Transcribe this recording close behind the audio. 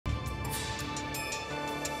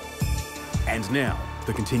And now,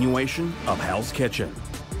 the continuation of Hell's Kitchen.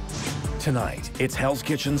 Tonight, it's Hell's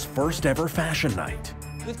Kitchen's first ever fashion night.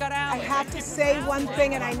 I have to say one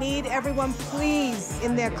thing, and I need everyone, please,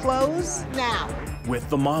 in their clothes now. With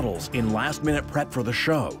the models in last-minute prep for the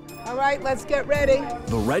show. All right, let's get ready.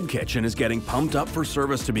 The Red Kitchen is getting pumped up for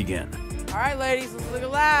service to begin. All right, ladies, let's look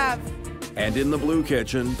alive. And in the Blue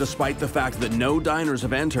Kitchen, despite the fact that no diners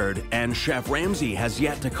have entered and Chef Ramsay has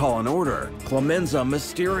yet to call an order, Clemenza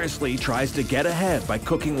mysteriously tries to get ahead by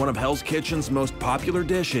cooking one of Hell's Kitchen's most popular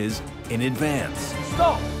dishes in advance.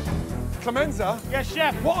 Stop! Clemenza? Yes,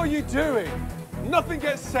 Chef. What are you doing? Nothing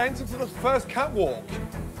gets sent until the first catwalk.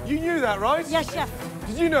 You knew that, right? Yes, Chef.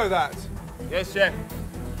 Did you know that? Yes, Chef.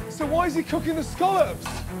 So why is he cooking the scallops?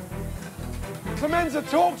 Clemenza,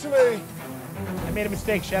 talk to me. I made a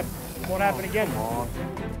mistake, Chef. It won't happen again.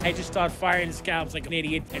 I just started firing the scallops like an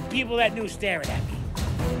idiot, and people that knew staring at me.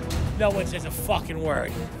 No one says a fucking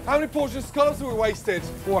word. How many portions of scallops have we wasted?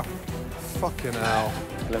 4. Fucking hell.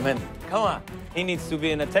 Clement, come on. He needs to be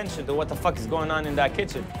in attention to what the fuck is going on in that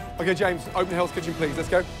kitchen. Okay, James, open Hell's Kitchen, please. Let's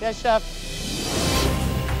go. Yes, Chef.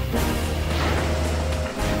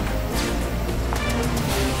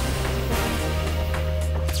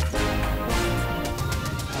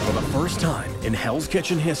 For the first time in Hell's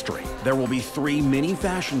Kitchen history, there will be 3 mini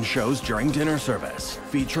fashion shows during dinner service,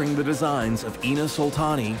 featuring the designs of Ina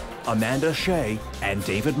Soltani, Amanda Shea, and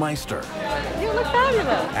David Meister. You look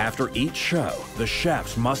fabulous. After each show, the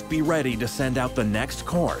chefs must be ready to send out the next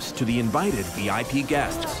course to the invited VIP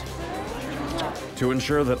guests. To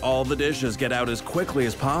ensure that all the dishes get out as quickly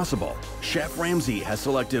as possible, Chef Ramsay has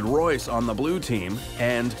selected Royce on the blue team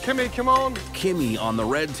and Kimmy, come on. Kimmy on the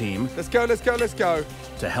red team Let's go, let's go, let's go.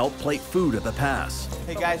 to help plate food at the pass.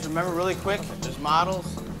 Hey guys, remember really quick, there's models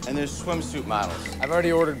and there's swimsuit models. I've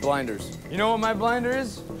already ordered blinders. You know what my blinder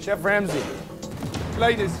is? Chef Ramsay.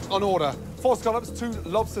 Ladies, on order. 4 scallops, 2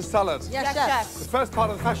 lobster salads. Yes, Chef. The first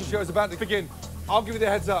part of the fashion show is about to begin. I'll give you the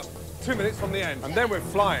heads up. 2 minutes from the end, and then we're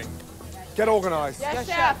flying. Get organized. Yes,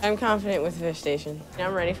 Chef. I'm confident with the fish station.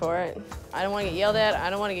 I'm ready for it. I don't want to get yelled at. I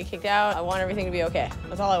don't want to get kicked out. I want everything to be okay.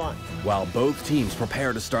 That's all I want. While both teams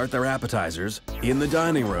prepare to start their appetizers, in the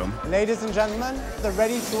dining room, Ladies and gentlemen, the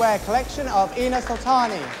ready-to-wear collection of Ina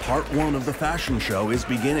Soltani. part 1 of the fashion show is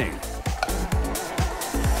beginning.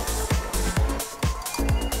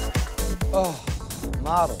 Oh,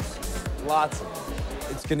 models. Lots of them.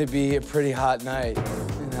 It's gonna be a pretty hot night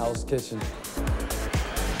in Hell's Kitchen.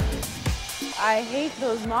 I hate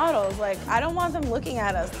those models. Like, I don't want them looking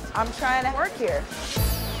at us. I'm trying to work here.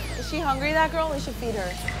 Is she hungry, that girl? We should feed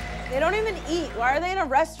her. They don't even eat. Why are they in a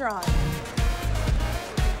restaurant?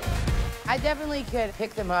 I definitely could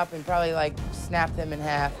pick them up and probably, like, snap them in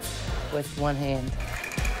half with one hand.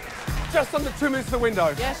 Just under 2 minutes to the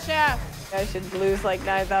window. Yes, Chef. I should lose like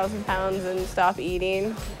 9,000 pounds and stop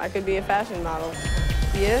eating. I could be a fashion model.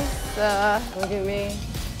 Yes, look at me.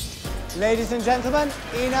 Ladies and gentlemen,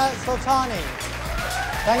 Ina Soltani.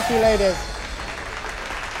 Thank you, ladies.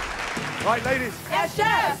 Right, ladies. Yes,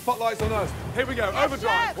 Chef. Spotlight's on us. Here we go. Overdrive.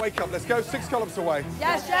 Chef. Wake up. Let's go. 6 scallops away.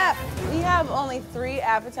 Yes, Chef. We have only 3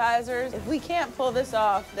 appetizers. If we can't pull this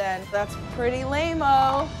off, then that's pretty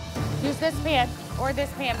lame-o. Use this pan or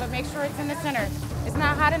this pan, but make sure it's in the center. It's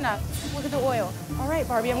not hot enough. Look at the oil. All right,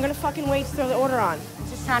 Barbie, I'm gonna fucking wait to throw the order on.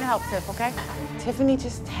 Just trying to help Tiff, okay? Tiffany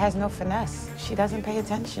just has no finesse. She doesn't pay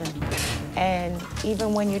attention. And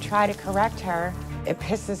even when you try to correct her, it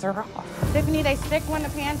pisses her off. Tiffany, they stick when the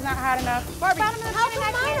pan's not hot enough. Barbie, How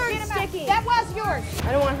come mine aren't sticky? That was yours.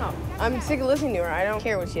 I don't want help. I'm sick of listening to her. I don't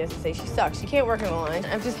care what she has to say. She sucks. She can't work in the line.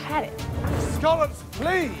 I've just had it. Scallops,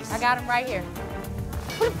 please. I got him right here.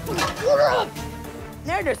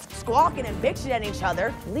 They're just squawking and bitching at each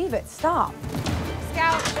other. Leave it. Stop.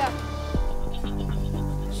 Scallops, Chef.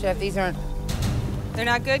 Chef, these aren't... They're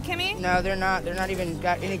not good, Kimmy? No, they're not. They're not even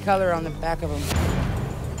got any color on the back of them.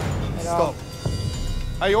 At all. Stop.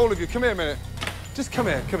 Hey, all of you, come here a minute. Just come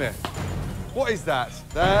here, come here. What is that?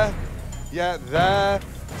 There? Yeah, there.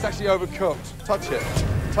 It's actually overcooked. Touch it.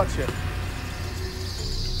 Touch it.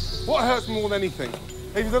 What hurts more than anything?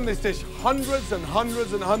 They've done this dish hundreds and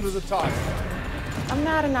hundreds and hundreds of times. I'm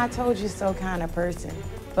not an I told you so kind of person,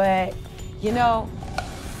 but you know.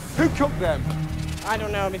 Who cooked them? I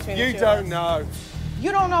don't know between the You two don't of us. know.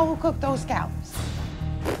 You don't know who cooked those scallops.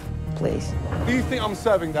 Please. Do you think I'm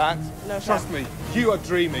serving that? No, Trust Chef. me, you are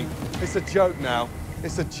dreaming. It's a joke now.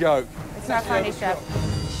 It's a joke. It's not funny, Chef.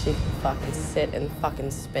 She can fucking sit and fucking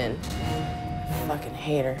spin. Fucking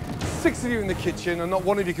hate her. 6 of you in the kitchen and not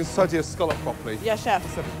one of you can saute a scallop properly. Yes, Chef.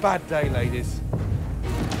 It's a bad day, ladies.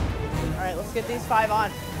 All right, let's get these 5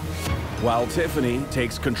 on. while Tiffany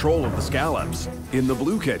takes control of the scallops. In the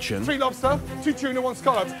blue kitchen, 3 lobster, 2 tuna, 1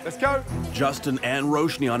 scallops. Let's go. Justin and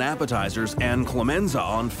Roshni on appetizers and Clemenza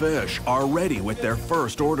on fish are ready with their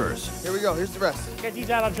first orders. Here we go. Here's the rest. Get these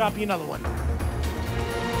out, I'll drop you another one.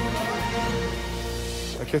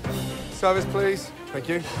 Thank you. Service, please. Thank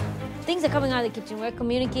you. Things are coming out of the kitchen. We're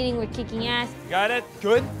communicating, we're kicking ass. Got it?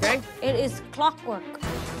 Good. Gang. It is clockwork.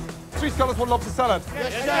 3 scallops, 1 lobster salad.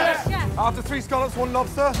 Yes, Chef. After 3 scallops, 1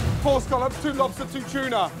 lobster, 4 scallops, 2 lobster, 2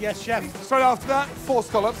 tuna. Yes, chef. Straight after that, 4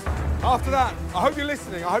 scallops. After that, I hope you're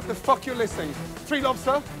listening. I hope the fuck you're listening. 3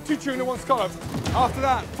 lobster, 2 tuna, 1 scallop. After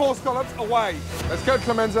that, 4 scallops, away. Let's go,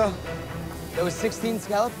 Clemenza. There was 16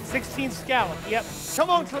 scallops? 16 scallop, yep. Come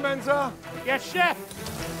on, Clemenza. Yes, chef.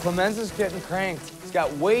 Clemenza's getting cranked. He's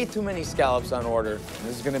got way too many scallops on order.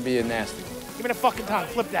 This is gonna be a nasty one. Give me the fucking tongue,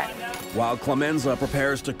 flip that. While Clemenza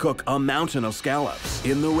prepares to cook a mountain of scallops.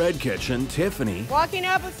 In the red kitchen, Tiffany Walking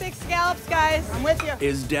up with 6 scallops, guys. I'm with you.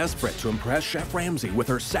 is desperate to impress Chef Ramsay with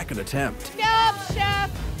her second attempt. Scallops,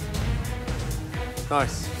 chef.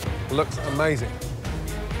 Nice. Looks amazing.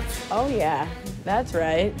 Oh, yeah. That's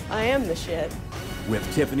right. I am the shit. With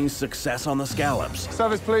Tiffany's success on the scallops,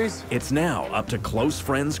 Service, please. it's now up to close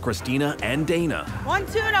friends Christina and Dana 1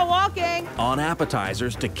 tuna walking. on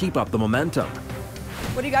appetizers to keep up the momentum.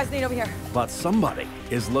 What do you guys need over here? But somebody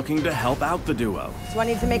is looking to help out the duo. Do I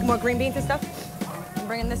need to make more green beans and stuff? I'm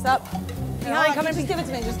bringing this up. Behind, come in, just give it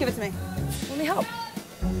to me. Just give it to me. Let me help.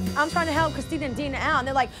 I'm trying to help Christina and Dina out, and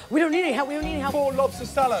they're like, we don't need any help. We don't need any help. 4 lobster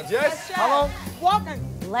salad, yes? Chef. How long?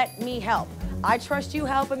 Walking. Let me help. I trust you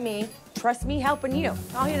helping me. Trust me helping you.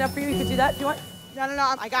 I'll heat it up for you. You can do that. Do you want?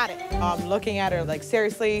 No, I got it. I'm looking at her like,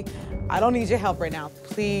 seriously, I don't need your help right now.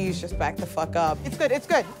 Please just back the fuck up. It's good. It's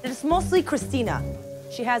good. It's mostly Christina.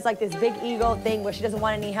 She has like this big ego thing where she doesn't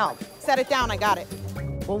want any help. Set it down. I got it.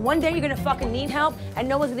 Well, one day you're gonna fucking need help, and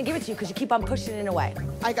no one's gonna give it to you because you keep on pushing it away.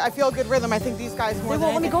 I feel a good rhythm. I think these guys more They than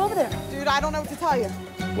won't let me anything. go over there. Dude, I don't know what to tell you.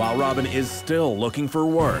 While Robin is still looking for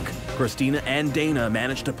work, Christina and Dana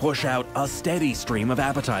manage to push out a steady stream of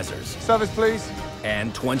appetizers. Service, please.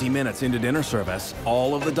 And 20 minutes into dinner service,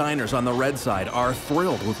 all of the diners on the red side are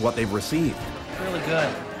thrilled with what they've received. Really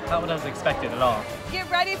good. Not what I was expecting at all. Get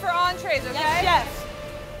ready for entrees, okay? Yes.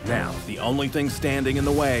 Now, the only thing standing in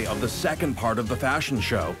the way of the second part of the fashion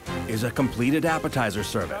show is a completed appetizer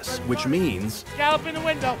service, which means Scallop in the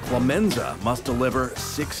window. Clemenza must deliver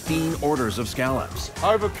 16 orders of scallops.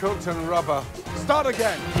 Overcooked and rubber. Start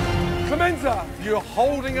again. Clemenza, you're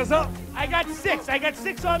holding us up. I got 6. I got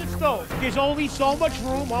 6 on the stove. There's only so much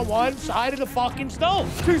room on one side of the fucking stove.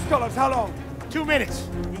 2 scallops, how long? 2 minutes.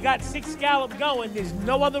 You got 6 scallops going. There's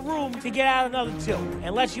no other room to get out another 2.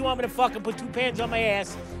 Unless you want me to fucking put 2 pans on my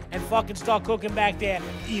ass and fucking start cooking back there,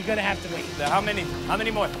 you're gonna have to wait. How many? How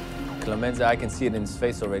many more? Clemenza, I can see it in his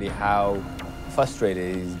face already how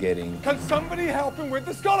frustrated he's getting. Can somebody help him with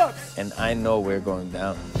the scallops? And I know we're going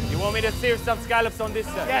down. You want me to sear some scallops on this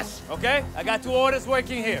side? Yes. Okay? I got 2 orders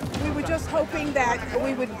working here. We were just hoping that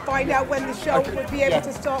we would find out when the show would be able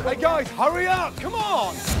to start. Hey guys, hurry up, come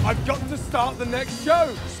on. I've got to start the next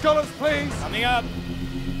show. Scallops, please. Coming up.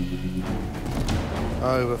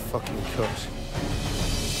 Over-fucking-cooked.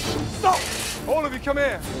 Stop! All of you, come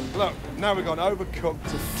here. Look, now we've gone overcooked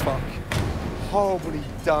to fuck. Horribly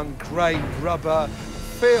done, grey rubber.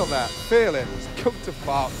 Feel that, feel it. It's cooked to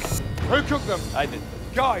fuck. Who cooked them? I did.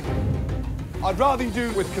 Guy, I'd rather you do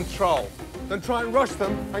it with control than try and rush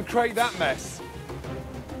them and create that mess.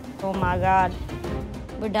 Oh my God.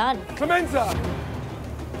 We're done. Clemenza!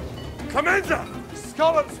 Clemenza!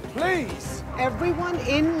 Scallops, please! Everyone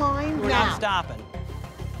in line We're now. not stopping.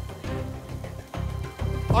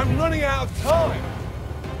 I'm running out of time.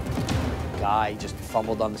 Guy just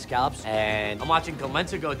fumbled on the scallops, and I'm watching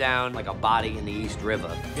Clemenza go down like a body in the East River.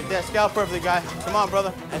 Get that scallop perfectly, guy. Come on,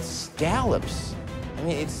 brother. That's scallops. I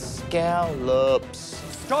mean, it's scallops.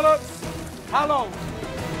 Scallops, how long?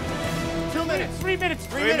 2 minutes. 3 minutes.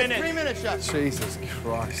 3 minutes. 3 minutes, chef. Jesus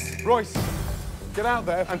Christ. Royce, get out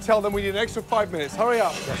there and tell them we need an extra 5 minutes. Hurry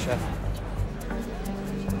up. Yes, chef.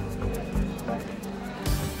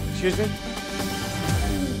 Excuse me?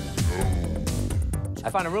 I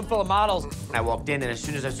found a room full of models, and I walked in, and as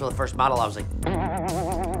soon as I saw the first model, I was like,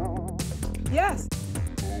 Yes.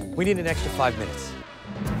 we need an extra 5 minutes.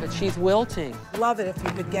 But she's wilting. Love it if you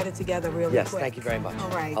could get it together really Yes, quick. thank you very much. All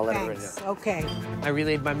right, I'll let her thanks. know. Okay. I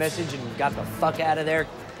relayed my message and got the fuck out of there.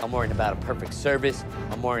 I'm worrying about a perfect service.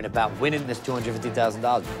 I'm worrying about winning this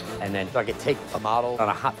 $250,000. And then I could take a model on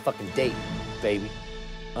a hot fucking date, baby.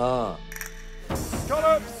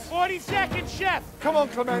 Scallops! 40 seconds, chef. Come on,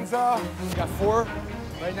 Clemenza. You got 4.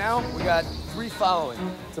 Right now, we got 3 following.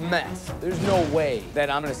 It's a mess. There's no way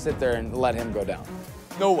that I'm gonna sit there and let him go down.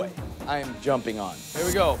 No way. I am jumping on. Here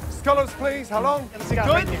we go. Scallops, please. How long? Is it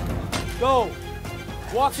good? Go.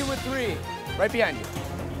 Walk in with 3. Right behind you.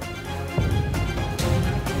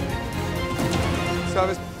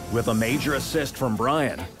 Service. With a major assist from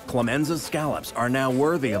Brian, Clemenza's scallops are now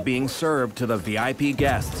worthy of being served to the VIP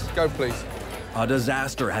guests. Go, please. A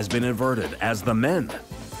disaster has been averted as the men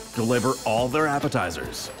deliver all their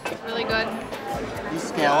appetizers. Really good. These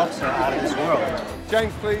scallops are out of this world.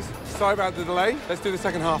 James, please. Sorry about the delay. Let's do the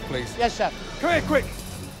second half, please. Yes, chef. Come here, quick.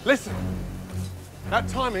 Listen. That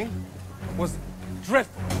timing was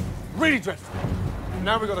dreadful. Really dreadful.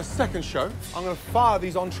 Now we've got a second show. I'm going to fire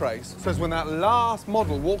these entrees so as when that last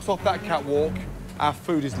model walks off that catwalk, our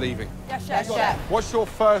food is leaving. Yes, chef. Yes, chef. What's your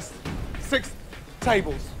first 6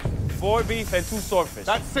 tables? 4 beef and 2 swordfish.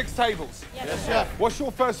 That's 6 tables. Yes, chef. What's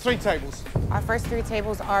your first 3 tables? Our first 3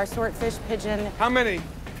 tables are swordfish, pigeon. How many?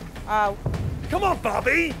 Come on,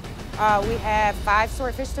 Bobby! We have 5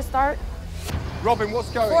 swordfish to start. Robin, what's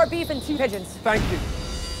going? 4 beef and 2 pigeons. Thank you.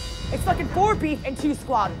 It's fucking 4 beef and 2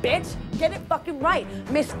 squab, bitch. Get it fucking right,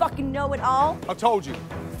 Miss fucking know-it-all. I told you.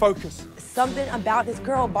 Focus. Something about this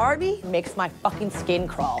girl, Barbie, makes my fucking skin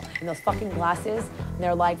crawl. And those fucking glasses,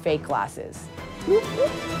 they're like fake glasses.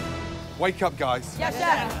 Wake up, guys. Yes,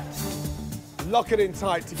 chef. Lock it in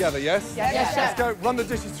tight together, yes? Yes, chef. Let's go. Run the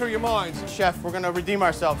dishes through your mind. Chef, we're gonna redeem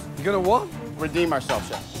ourselves. You're gonna what? Redeem ourselves,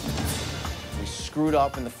 chef. We screwed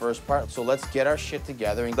up in the first part, so let's get our shit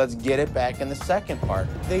together and let's get it back in the second part.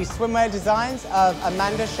 The swimwear designs of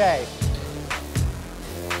Amanda Shea.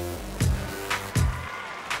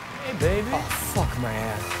 Hey, baby. Oh, fuck my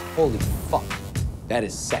ass. Holy fuck. That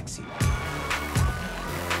is sexy.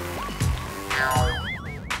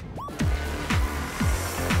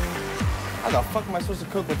 How the fuck am I supposed to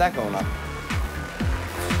cook with that going on?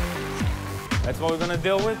 That's what we're gonna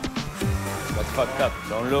deal with? That's fucked up.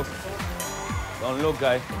 Don't look. Don't look,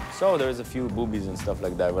 guy. So there's a few boobies and stuff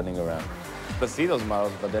like that running around. I see those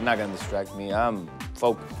models, but they're not gonna distract me. I'm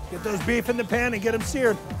focused. Get those beef in the pan and get them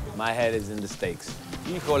seared. My head is in the steaks.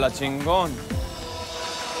 Hijo la chingón.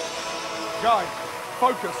 Guy,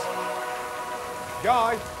 focus.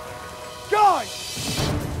 Guy. Guy!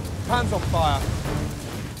 Hands on fire.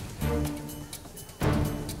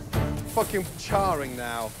 Fucking charring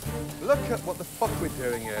now. Look at what the fuck we're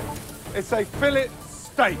doing here. It's a fillet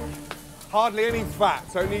steak. Hardly any fat,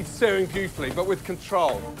 so it needs searing beautifully, but with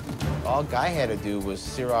control. All Guy had to do was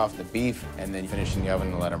sear off the beef and then finish in the oven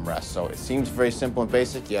and let him rest. So it seems very simple and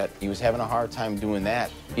basic, yet he was having a hard time doing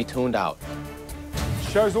that. He tuned out.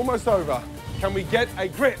 Show's almost over. Can we get a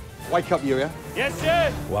grip? Wake up, Yuya. Yes,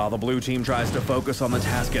 sir. While the blue team tries to focus on the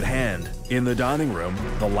task at hand, in the dining room,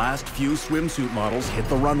 the last few swimsuit models hit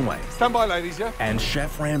the runway. Stand by, ladies, yeah? And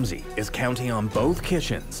Chef Ramsay is counting on both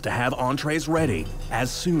kitchens to have entrees ready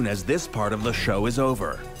as soon as this part of the show is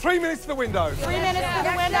over. 3 minutes to the window. 3 minutes to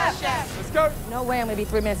the window, chef. Let's go. No way I'm gonna be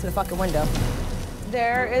 3 minutes in the fucking window.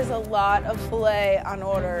 There is a lot of filet on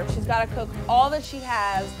order. She's got to cook all that she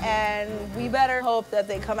has, and we better hope that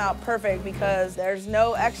they come out perfect because there's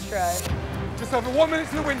no extra. Just over 1 minute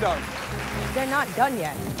to the window. They're not done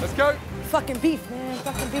yet. Let's go. Fucking beef, man.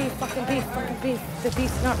 Fucking beef, fucking beef, fucking beef. The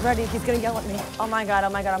beef's not ready. He's gonna yell at me. Oh my God, oh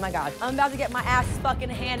my God, oh my God. I'm about to get my ass fucking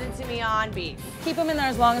handed to me on beef. Keep them in there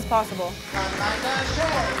as long as possible.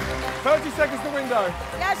 30 seconds to the window.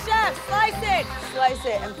 Yes, chef, slice it. Slice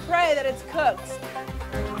it and pray that it's cooked.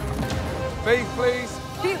 Beef, please.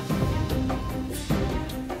 Beef.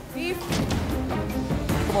 Beef.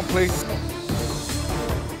 Come on, please.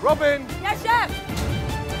 Robin. Yes, chef.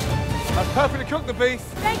 That's perfectly cooked, the beef.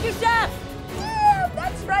 Thank you, chef. Yeah,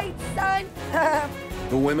 that's right, son.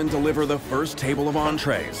 The women deliver the first table of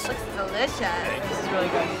entrees. Looks delicious. This is really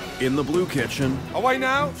good. In the blue kitchen, Away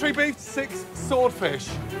now. 3 beef, 6 swordfish.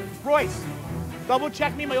 Royce, double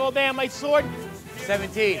check me, my old man, my sword.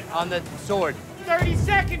 17 on the sword. 30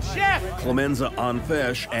 seconds, chef. Clemenza on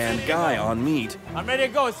fish, and Guy on meat I'm ready to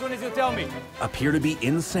go as soon as you tell me. appear to be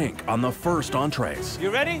in sync on the first entrees. You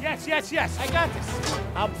ready? Yes, yes, yes. I got this.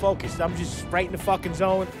 I'm focused. I'm just right in the fucking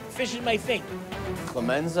zone. Fish is my thing.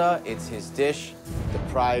 Clemenza, it's his dish, the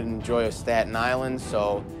pride and joy of Staten Island,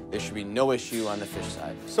 so there should be no issue on the fish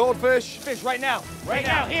side. Swordfish. Fish right now. Right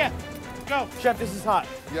now. Here. Go. Chef, this is hot.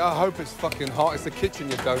 Yeah, I hope it's fucking hot. It's the kitchen,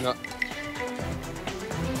 you donut.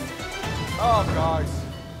 Oh, guys.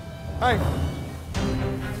 Hey.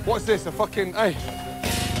 What's this? A fucking... Hey.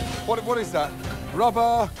 What is that?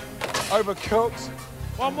 Rubber. Overcooked.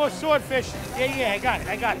 One more swordfish. Yeah,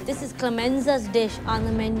 I got it. This is Clemenza's dish on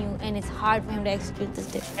the menu, and it's hard for him to execute this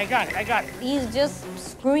dish. I got it. He's just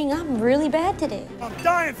screwing up really bad today. I'm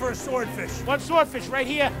dying for a swordfish. One swordfish right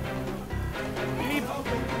here. You need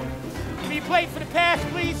a plate for the pass,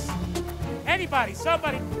 please? Anybody,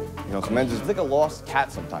 somebody. You know, Clemenza's like a lost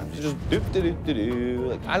cat sometimes. He just do-do-do-do-do.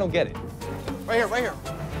 Like, I don't get it. Right here.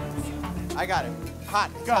 I got it.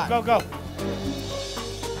 Hot. Go.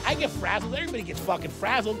 I get frazzled. Everybody gets fucking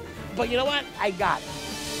frazzled. But you know what? I got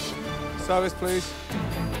it. Service, please.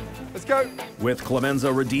 Let's go. With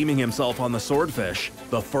Clemenza redeeming himself on the swordfish,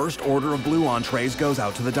 the first order of blue entrees goes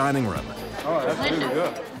out to the dining room. Oh, that's really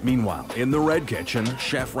good. Meanwhile, in the red kitchen,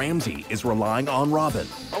 Chef Ramsay is relying on Robin.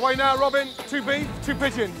 Away now, Robin. 2 beef, 2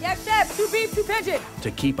 pigeon. Yes, chef. 2 beef, 2 pigeon.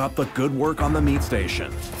 To keep up the good work on the meat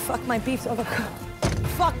station. Fuck, my beef's overcooked.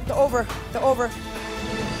 Fuck, the over.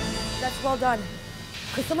 That's well done.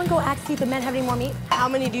 Could someone go ask see if the men have any more meat? How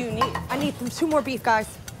many do you need? I need 2 more beef, guys.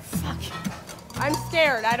 Fuck. I'm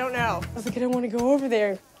scared. I don't know. I was like, I don't want to go over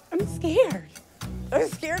there. I'm scared. I'm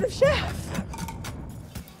scared of Chef.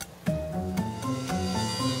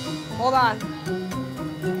 Hold on.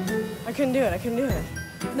 I couldn't do it.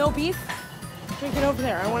 No beef? Can't get over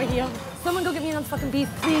there. I want to heal. Someone go get me another fucking beef,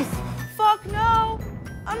 please. Fuck no.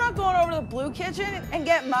 I'm not going over to the blue kitchen and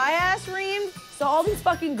get my ass reamed. So all these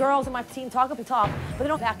fucking girls in my team talk up and talk, but they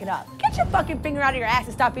don't back it up. Get your fucking finger out of your ass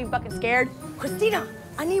and stop being fucking scared. Christina,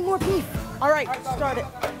 I need more beef. All right, start it.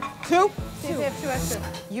 2? See if they have 2 extra.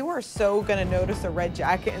 You are so gonna notice a red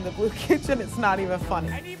jacket in the blue kitchen. It's not even funny.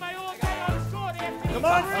 I need my old guy on the sword after Come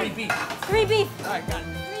on, 3 beef. 3 beef. All right, got it.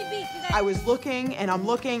 3 beef. I was looking and I'm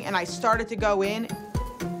looking and I started to go in.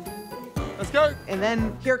 Let's go. And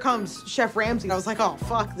then here comes Chef Ramsay. I was like, oh,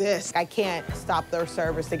 fuck this. I can't stop their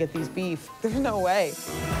service to get these beef. There's no way.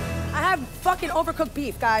 I have fucking overcooked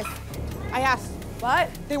beef, guys. I asked. What?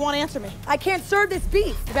 They won't answer me. I can't serve this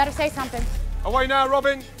beef. You better say something. Away now,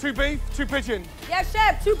 Robin. 2 beef, 2 pigeon. Yes,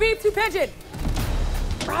 chef. 2 beef, 2 pigeon.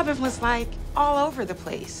 Robin was like all over the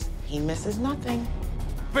place. He misses nothing.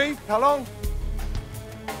 Beef, how long?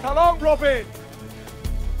 How long, Robin?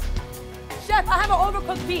 Chef, I have an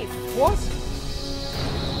overcooked beef. What?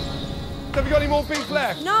 Have you got any more beef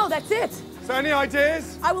left? No, that's it. So any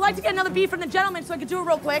ideas? I would like to get another beef from the gentleman so I could do it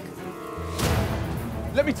real quick.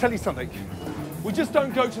 Let me tell you something. We just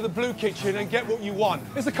don't go to the blue kitchen and get what you want.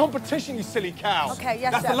 It's a competition, you silly cow. Okay,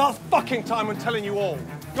 yes, That's chef. the last fucking time I'm telling you all.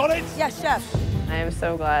 Got it? Yes, chef. I am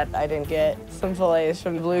so glad I didn't get some fillets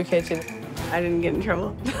from the blue kitchen. I didn't get in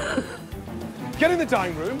trouble. Get in the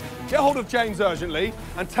dining room, get hold of James urgently,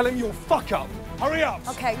 and tell him you'll fuck up. Hurry up.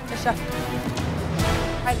 Okay, yes,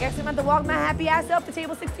 chef. I guess I'm going to walk my happy ass up to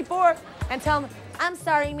table 64 and tell him, I'm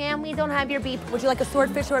sorry, ma'am, we don't have your beef. Would you like a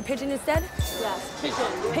swordfish or a pigeon instead? Yes,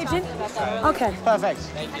 Pigeon? Okay. Perfect.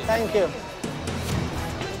 Thank you.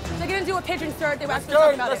 They're going to do a pigeon, sir. They were Let's actually go,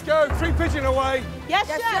 talking about let's it. go. 3 pigeon away. Yes,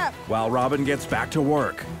 chef. While Robin gets back to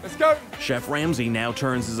work, Let's go. Chef Ramsay now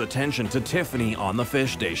turns his attention to Tiffany on the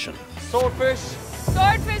fish station. Swordfish.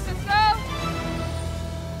 Swordfish, let's go.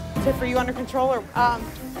 Tiff, are you under control or?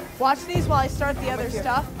 Watch these while I start the other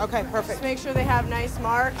stuff. Okay, perfect. Just make sure they have nice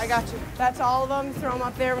marks. I got you. That's all of them. Throw them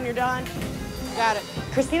up there when you're done. Got it.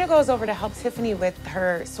 Christina goes over to help Tiffany with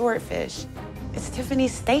her swordfish. It's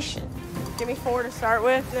Tiffany's station. Give me 4 to start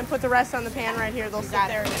with, and then put the rest on the pan right here. They'll sit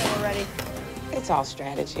there until we're ready. It's all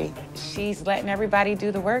strategy. She's letting everybody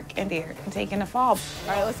do the work and they're taking the fall.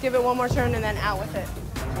 All right, let's give it one more turn and then out with it.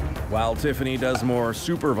 While Tiffany does more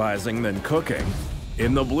supervising than cooking,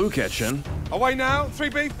 in the blue kitchen, Away now. 3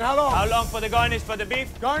 beef. How long? How long for the garnish for the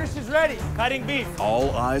beef? Garnish is ready. Cutting beef.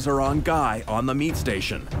 all eyes are on Guy on the meat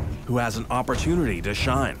station, who has an opportunity to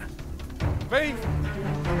shine. Beef.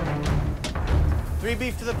 3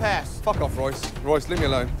 beef to the pass. Fuck off, Royce. Royce, leave me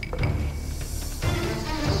alone.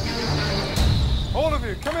 All of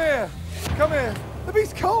you, come here. Come here. The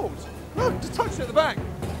beef's cold. Look, just touch it at the back.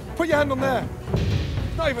 Put your hand on there.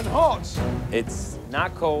 It's not even hot. It's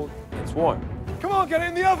not cold, it's warm. Come on, get it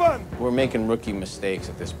in the oven. We're making rookie mistakes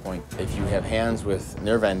at this point. If you have hands with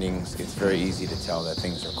nerve endings, it's very easy to tell that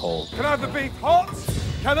things are cold. Can I have the beef hot?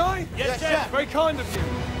 Can I? Yes, chef. Very kind of you.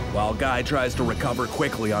 While Guy tries to recover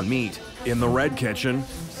quickly on meat, in the red kitchen,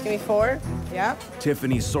 Just give me 4. Yep.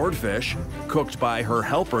 Tiffany's swordfish, cooked by her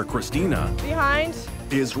helper Christina, Behind.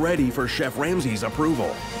 is ready for Chef Ramsay's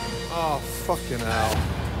approval. Oh, fucking hell.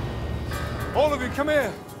 All of you, come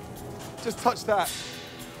here. Just touch that.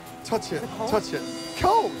 Touch it. Touch it.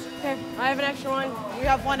 Cold. Okay, I have an extra one. You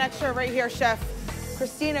have 1 extra right here, chef.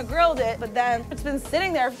 Christina grilled it, but then it's been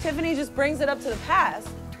sitting there. Tiffany just brings it up to the pass.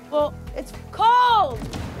 Well, it's cold.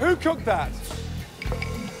 Who cooked that?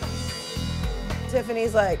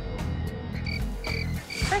 Tiffany's like,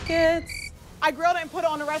 crickets. I grilled it and put it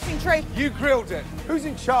on the resting tray. You grilled it. Who's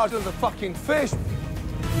in charge of the fucking fish?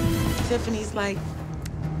 Tiffany's like,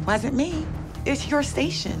 wasn't me. It's your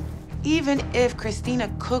station. Even if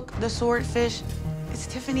Christina cooked the swordfish, it's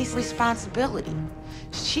Tiffany's responsibility.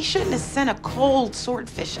 She shouldn't have sent a cold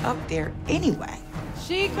swordfish up there anyway.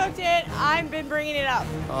 She cooked it. I've been bringing it up.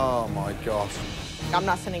 Oh my gosh. I'm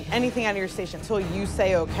not sending anything out of your station until you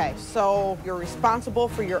say okay. So you're responsible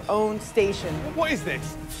for your own station. What is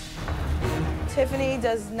this? Tiffany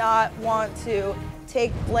does not want to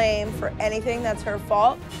take blame for anything that's her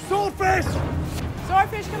fault. Swordfish!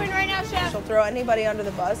 Swordfish coming right now, chef. She'll throw anybody under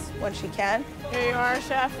the bus when she can. Here you are,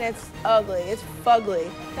 chef. And it's ugly, it's fugly.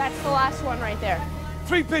 That's the last one right there.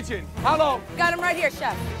 3 pigeon. How long? Got him right here,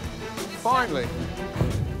 chef. Finally.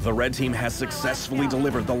 The red team has successfully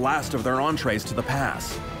delivered the last of their entrees to the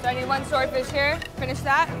pass. So I need 1 swordfish here. Finish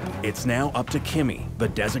that. It's now up to Kimmy, the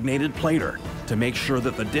designated plater, to make sure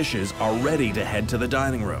that the dishes are ready to head to the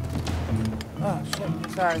dining room. Oh,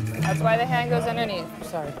 shit. Sorry. That's why the hand goes underneath.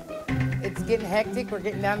 Sorry. It's getting hectic. We're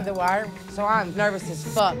getting down to the wire. So I'm nervous as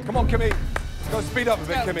fuck. Come on, Kimmy. Let's go speed up a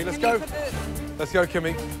bit, Kimmy. Let's go. Let's go,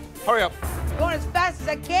 Kimmy. Hurry up. I'm going as fast as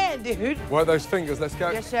I can, dude. Work those fingers. Let's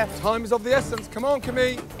go. Yes, chef. Time is of the essence. Come on,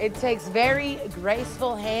 Kimmy. It takes very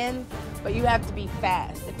graceful hands, but you have to be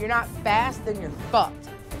fast. If you're not fast, then you're fucked.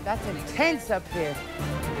 That's intense up here.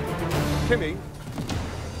 Kimmy.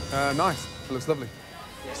 Nice. It looks lovely.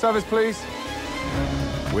 Service, please.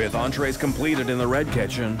 With entrees completed in the red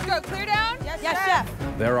kitchen, Go clear down? Yes,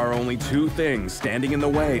 chef. there are only 2 things standing in the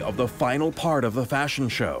way of the final part of the fashion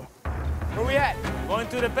show. Where we at? Going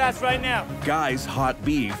through the pass right now. Guy's hot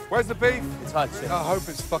beef. Where's the beef? It's hot, chef. I hope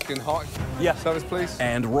it's fucking hot. Yeah. Service, please.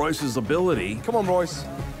 And Royce's ability. Come on, Royce.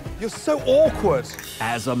 You're so awkward.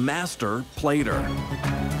 As a master plater.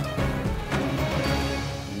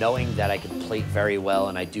 Knowing that I can plate very well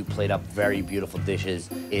and I do plate up very beautiful dishes,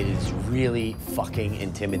 it is really fucking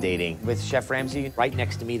intimidating. With Chef Ramsay right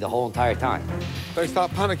next to me the whole entire time. Don't start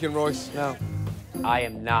panicking, Royce. No. I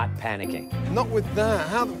am not panicking. Not with that.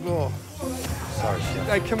 How? Oh. Sorry, Chef.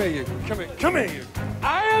 Hey, come here, you. Come here. Come here, you.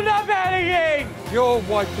 I am not panicking! You're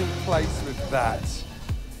wiping plates with that.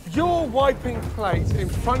 You're wiping plates in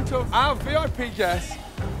front of our VIP guests,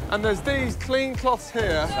 and there's these clean cloths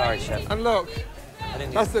here. Sorry, Chef. And look,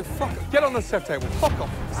 that's the fuck. Get on the chef table. Fuck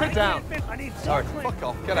off. Sit down. Sorry. Fuck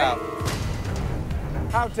off. Get out.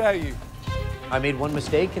 How dare you? I made one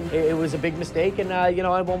mistake, and it was a big mistake, and, you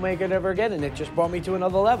know, I won't make it ever again, and it just brought me to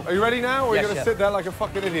another level. Are you ready now, or are you Yes, going to chef. sit there like a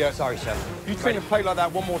fucking idiot? Sorry, Chef. You clean a plate like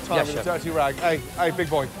that one more time Yes, with a chef. dirty rag. Hey, big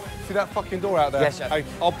boy. See that fucking door out there? Yes, chef. Hey,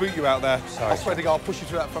 I'll boot you out there. Sorry, I swear to God, I'll push you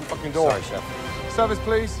through that front fucking door. Sorry, Chef. Service,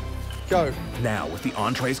 please. Go. Now, with the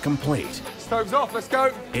entrees complete, Stoves off, let's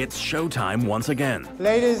go. it's showtime once again.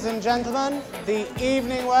 Ladies and gentlemen, the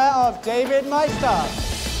evening wear of David Meister.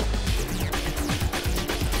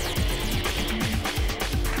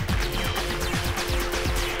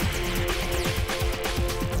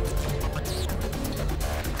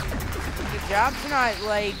 Good job tonight,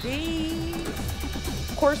 ladies.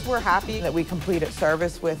 Of course, we're happy that we completed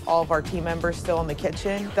service with all of our team members still in the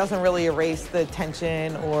kitchen. Doesn't really erase the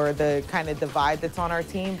tension or the kind of divide that's on our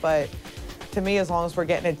team, but to me, as long as we're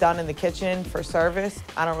getting it done in the kitchen for service,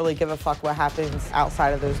 I don't really give a fuck what happens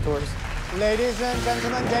outside of those doors. Ladies and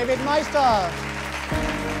gentlemen, David Meister.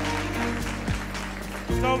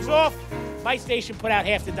 Stoves off. My station put out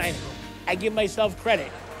half the dining room. I give myself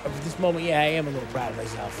credit. But at this moment, yeah, I am a little proud of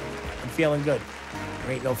myself. I'm feeling good.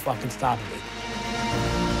 There ain't no fucking stopping me.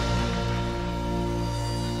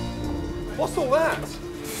 What's all that?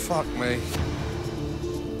 Fuck me.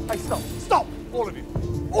 Hey, stop. Stop! All of you.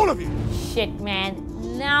 All of you. Shit,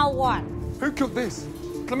 man. Now what? Who cooked this?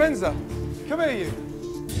 Clemenza, come here, you.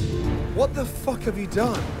 What the fuck have you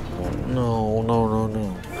done? No.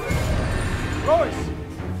 Royce,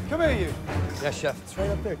 come here, you. Yes, Chef. It's right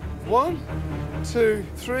up there. 1, 2,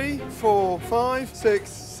 3, 4, 5, 6,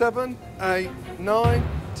 7, 8, 9,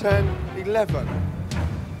 10, 11.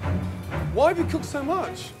 Why have you cooked so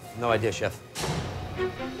much? No idea, Chef.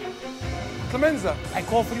 Clemenza. I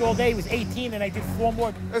called for you all day. It was 18, and I did 4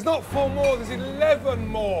 more. There's not 4 more, there's 11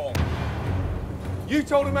 more. You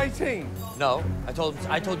told him 18. No, I told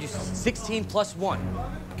you 16 plus 1.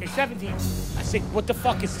 Okay, 17. I said, what the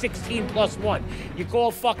fuck is 16 plus 1? You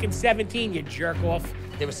called fucking 17, you jerk off.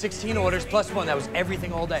 There were 16 orders plus 1. That was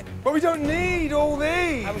everything all day. But we don't need all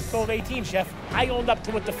these. I was told 18, Chef. I owned up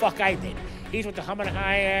to what the fuck I did. He's with the humming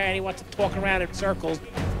higher, and he wants to talk around in circles.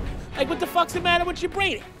 Like, what the fuck's the matter with your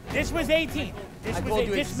brain? This was 18. This I was told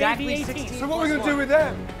you this exactly may be 18. 16. So what are we going to do with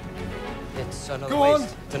them? It's another Go waste.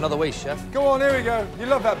 on. It's another waste, chef. Go on, here we go. You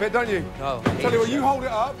love that bit, don't you? No. Tell you what, you hold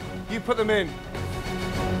it up, you put them in.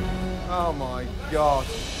 Oh my God.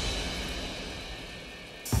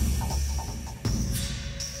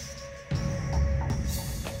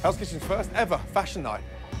 Hell's Kitchen's first ever fashion night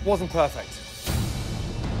wasn't perfect.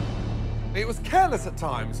 It was careless at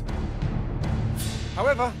times.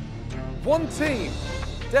 However, one team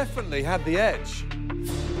definitely had the edge.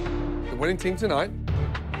 The winning team tonight.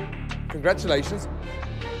 Congratulations.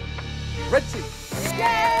 Red team.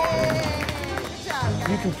 Yay!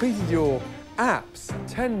 You completed your apps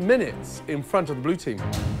 10 minutes in front of the blue team.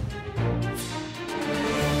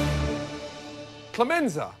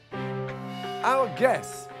 Clemenza, our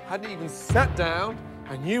guests hadn't even sat down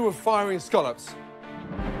and you were firing scallops.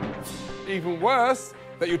 Even worse,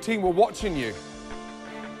 that your team were watching you.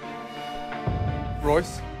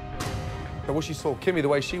 Royce, I wish you saw Kimmy the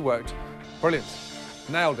way she worked. Brilliant.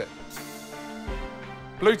 Nailed it.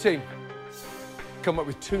 Blue team, come up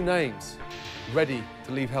with 2 names ready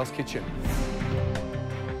to leave Hell's Kitchen.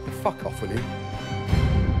 Fuck off, will you?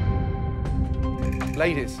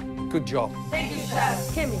 Ladies, good job. Thank you, Chef.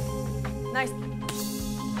 Kimmy, nice.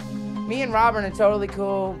 Me and Robin are totally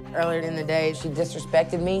cool. Earlier in the day, she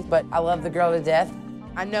disrespected me, but I love the girl to death.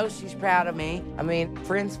 I know she's proud of me. I mean,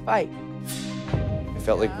 friends fight. I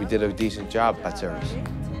felt like we did a decent job at service.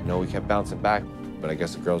 You know, we kept bouncing back, but I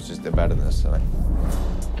guess the girls just did better than us tonight.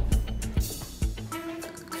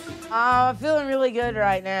 I'm feeling really good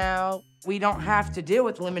right now. We don't have to deal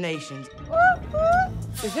with eliminations.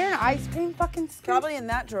 Is there an ice cream fucking scoop? Probably in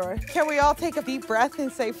that drawer. Can we all take a deep breath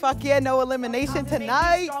and say, fuck yeah, no elimination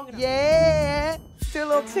tonight? Yeah. Do a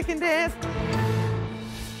little chicken dance.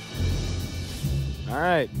 All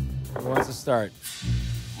right, who wants to start?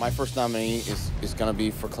 My first nominee is gonna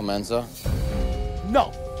be for Clemenza.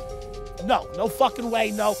 No. No fucking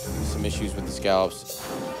way, no. Some issues with the scallops.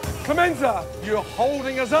 Clemenza, you're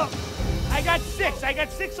holding us up. I got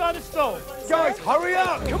 6 on the stove. Guys, hurry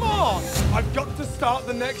up, come on. I've got to start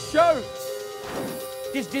the next show.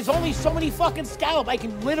 There's only so many fucking scallops I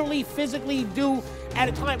can literally physically do at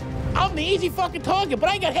a time. I'm the easy fucking target, but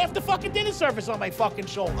I got half the fucking dinner service on my fucking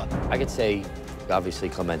shoulder. I could say, obviously,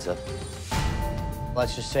 Clemenza.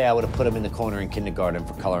 Let's just say I would have put him in the corner in kindergarten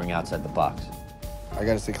for coloring outside the box. I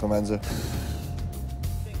gotta say Clemenza.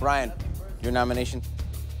 Brian, your nomination?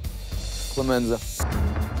 Clemenza.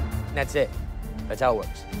 That's it. That's how it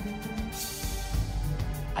works.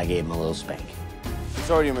 I gave him a little spank. It's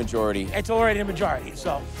already a majority. It's already a majority,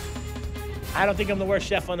 so I don't think I'm the worst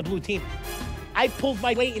chef on the blue team. I pulled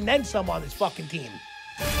my weight and then some on this fucking team.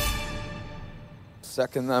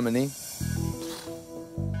 Second nominee.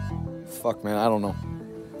 Fuck, man, I don't know.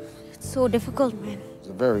 It's so difficult, man. It's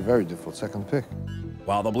a very, very difficult second pick.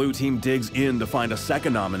 While the blue team digs in to find a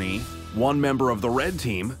second nominee, one member of the red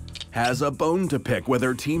team has a bone to pick with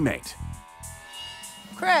her teammate.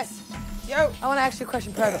 Chris, yo, I want to ask you a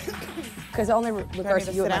question private. Because it only regards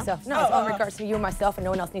to you and myself. No, it's only regards to you and myself, and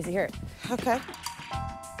no one else needs to hear it. Okay.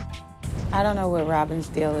 I don't know what Robin's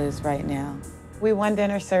deal is right now. We won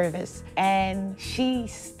dinner service, and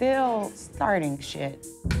she's still starting shit.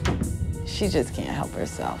 She just can't help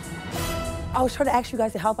herself. I was trying to ask you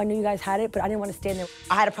guys to help. I knew you guys had it, but I didn't want to stand there.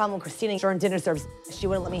 I had a problem with Christina during dinner service. She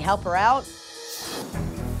wouldn't let me help her out.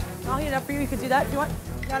 I'll heat it up for you. You could do that. Do you want?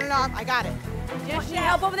 No, I got it. Do you need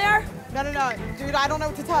help over there? No. Dude, I don't know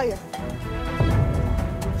what to tell you.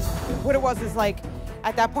 What it was is like,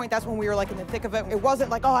 at that point, that's when we were like in the thick of it. It wasn't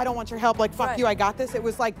like, oh, I don't want your help, like, fuck you, I got this. It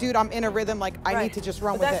was like, dude, I'm in a rhythm, like, I need to just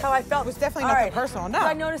run with it. That's how I felt. It was definitely nothing personal, no.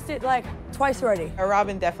 I noticed it like twice already.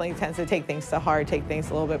 Robin definitely tends to take things to heart, take things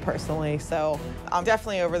a little bit personally, so I'm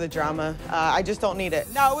definitely over the drama. I just don't need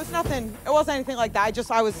it. No, it was nothing. It wasn't anything like that.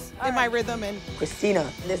 I was in my rhythm and... Christina,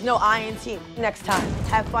 there's no I in team. Next time,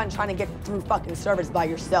 have fun trying to get through fucking service by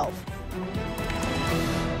yourself.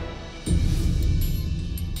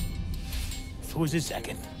 So who's his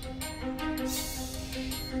second?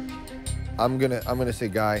 I'm gonna say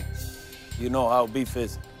Guy. You know how beef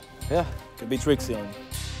is. Yeah. Could be tricksy on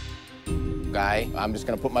you. Guy, I'm just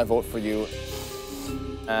gonna put my vote for you.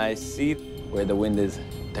 I see where the wind is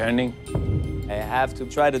turning. I have to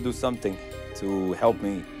try to do something to help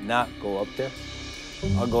me not go up there.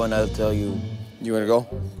 I'll go and I'll tell you. You wanna go?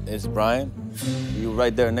 It's Brian. You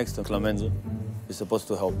right there next to Clemenza. You're supposed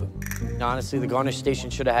to help him. Honestly, the garnish station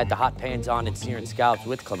should have had the hot pans on and searing scallops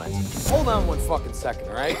with Clemenza. Hold on one fucking second,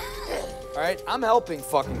 all right? All right, I'm helping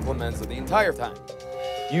fucking Clemenza the entire time.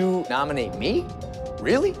 You nominate me?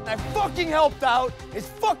 Really? I fucking helped out as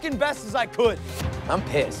fucking best as I could. I'm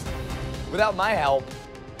pissed. Without my help,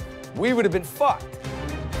 we would have been fucked.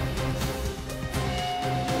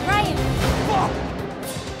 Ryan!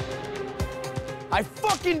 I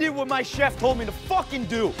fucking did what my chef told me to fucking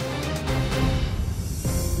do.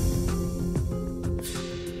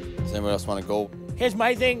 Does anyone else want to go? Here's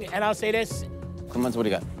my thing, and I'll say this. Clemens, what do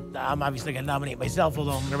you got? I'm obviously gonna nominate myself,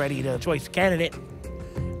 although I'm already the choice candidate.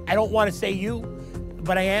 I don't want to say you,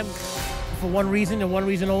 but I am, for one reason and one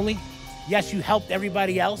reason only. Yes, you helped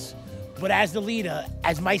everybody else, but as the leader,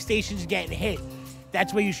 as my station's getting hit,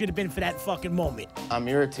 that's where you should have been for that fucking moment. I'm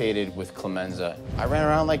irritated with Clemenza. I ran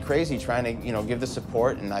around like crazy trying to, give the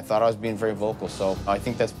support, and I thought I was being very vocal, so I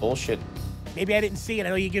think that's bullshit. Maybe I didn't see it. I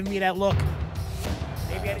know you're giving me that look.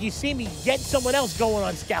 Maybe you see me, get someone else going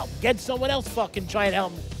on Scalp. Get someone else fucking trying to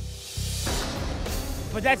help me.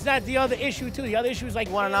 But that's not the other issue, too. The other issue is like...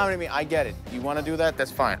 You want to nominate me? I get it. You want to do that?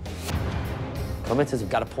 That's fine. Clemens has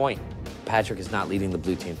got a point. Patrick is not leading the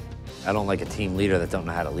blue team. I don't like a team leader that don't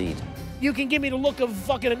know how to lead. You can give me the look of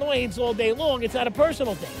fucking annoyance all day long. It's not a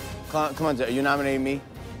personal thing. Clemenza, are you nominating me?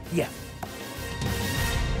 Yeah.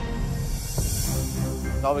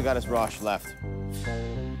 All we got is Rosh left.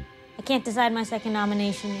 I can't decide my second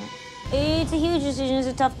nomination yet. It's a huge decision. It's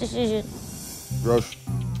a tough decision. Rosh.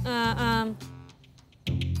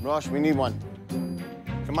 Rosh, we need one.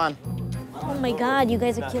 Come on. Oh my God, you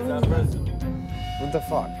guys are killing me. What the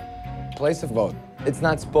fuck? Place a vote. It's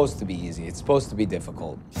not supposed to be easy. It's supposed to be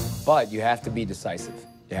difficult. But you have to be decisive.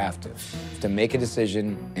 You have to make a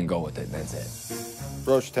decision and go with it. That's it.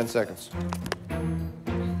 Rosh, 10 seconds.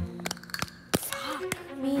 Fuck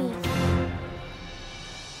me.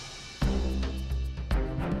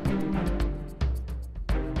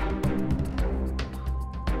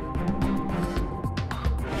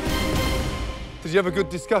 Did you have a good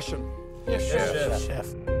discussion? Yes, Chef.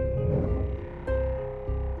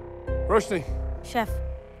 Roshni, Chef,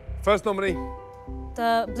 first nominee.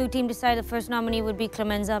 the blue team decided the first nominee would be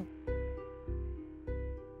Clemenza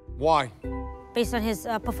Why? based on his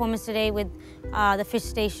performance today with the fish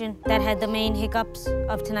station that had the main hiccups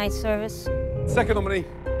of tonight's service. Second nominee.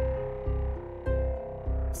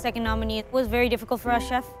 Second nominee was very difficult for us,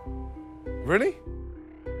 Chef. Really?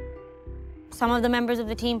 Some of the members of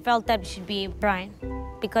the team felt that it should be Brian.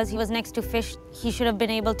 Because he was next to Fish, he should have been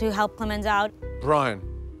able to help Clemenza out. Brian.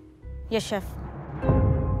 Yes, Chef.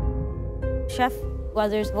 Chef,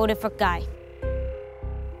 others voted for Guy.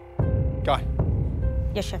 Guy.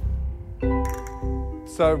 Yes, Chef.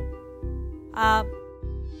 So,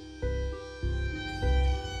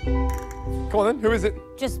 come on then, who is it?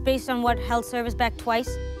 Just based on what held service back twice,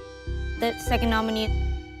 the second nominee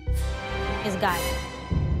is Guy.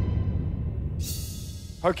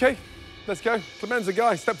 Okay, let's go. Clemenza,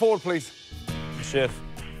 Guy, step forward, please. Chef.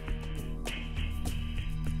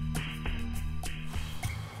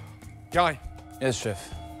 Guy. Yes,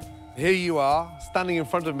 Chef. Here you are, standing in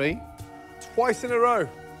front of me, twice in a row.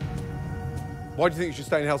 Why do you think you should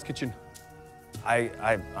stay in Hell's Kitchen?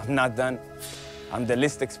 I'm not done. I'm the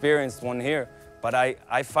least experienced one here, but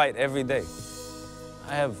I fight every day.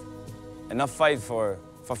 I have enough fight for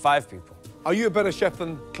 5 people. Are you a better chef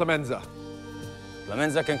than Clemenza?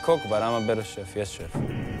 Clemenza can cook, but I'm a better chef. Yes, Chef.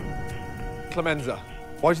 Clemenza,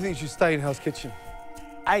 why do you think you should stay in Hell's Kitchen?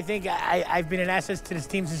 I think I've been an asset to this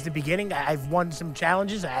team since the beginning. I've won some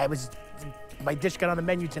challenges. My dish got on the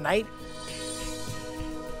menu tonight.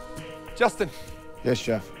 Justin. Yes,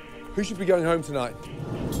 Chef. Who should be going home tonight?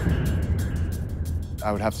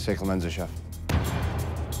 I would have to say Clemenza, Chef.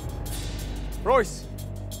 Royce,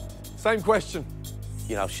 same question.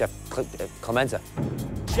 You know, Chef Clemenza.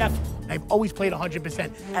 Chef, I've always played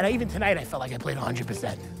 100%. And even tonight, I felt like I played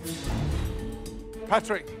 100%.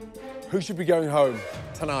 Patrick, who should be going home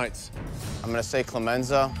tonight? I'm gonna say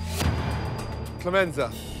Clemenza.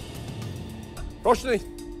 Clemenza. Roshni.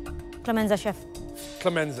 Clemenza, Chef.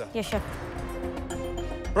 Clemenza. Yes, Chef.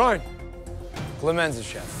 Brian. Clemenza,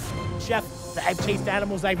 Chef. Chef, I've chased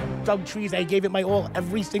animals, I've dug trees, I gave it my all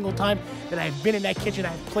every single time that I've been in that kitchen.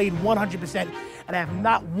 I've played 100%, and I have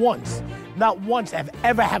not once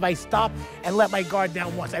have I stopped and let my guard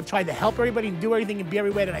down once. I've tried to help everybody and do everything and be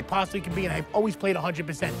everywhere that I possibly can be, and I've always played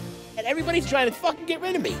 100%. And everybody's trying to fucking get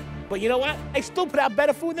rid of me. But you know what? I still put out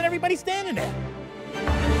better food than everybody standing there.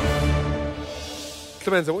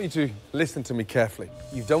 Clemenza, I want you to listen to me carefully.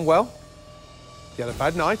 You've done well. You had a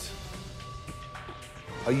bad night.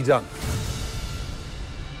 Are you done?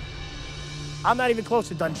 I'm not even close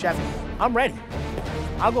to done, Chef. I'm ready.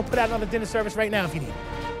 I'll go put out another dinner service right now if you need.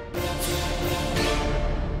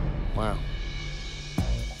 Wow.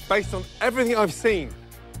 Based on everything I've seen,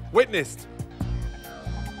 witnessed,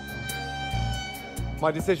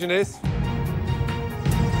 my decision is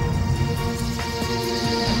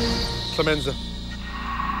Clemenza.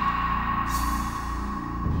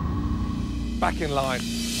 Back in line.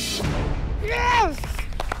 Yes!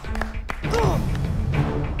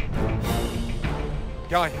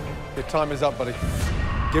 Guy, your time is up, buddy.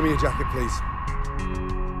 Give me your jacket, please.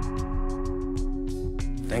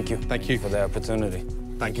 Thank you. Thank you for the opportunity.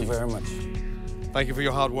 Thank you very much. Thank you for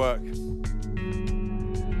your hard work.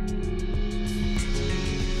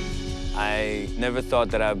 I never thought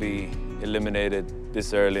that I'd be eliminated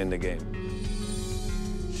this early in the game.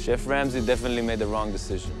 Chef Ramsay definitely made the wrong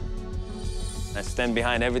decision. I stand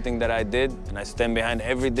behind everything that I did, and I stand behind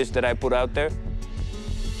every dish that I put out there.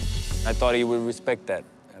 I thought he would respect that.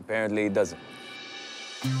 Apparently, he doesn't.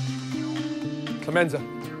 Clemenza.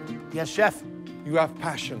 Yes, chef. You have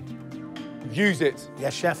passion. Use it.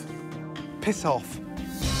 Yes, chef. Piss off.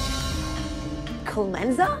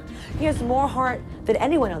 Clemenza? He has more heart than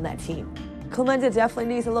anyone on that team. Clemenza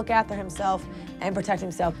definitely needs to look after himself and protect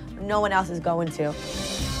himself. No one else is going to.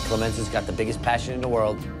 Clemenza's got the biggest passion in the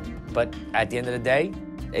world, but at the end of the day,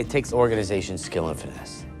 it takes organization, skill, and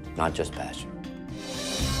finesse, not just passion.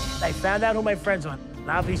 I found out who my friends are.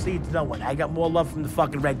 Obviously, it's no one. I got more love from the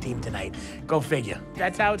fucking red team tonight. Go figure.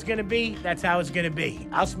 That's how it's gonna be. That's how it's gonna be.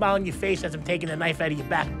 I'll smile in your face as I'm taking the knife out of your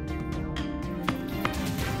back.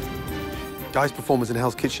 Guy's performance in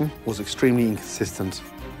Hell's Kitchen was extremely inconsistent.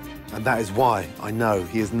 And that is why I know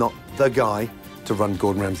he is not the guy to run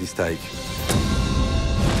Gordon Ramsay steak.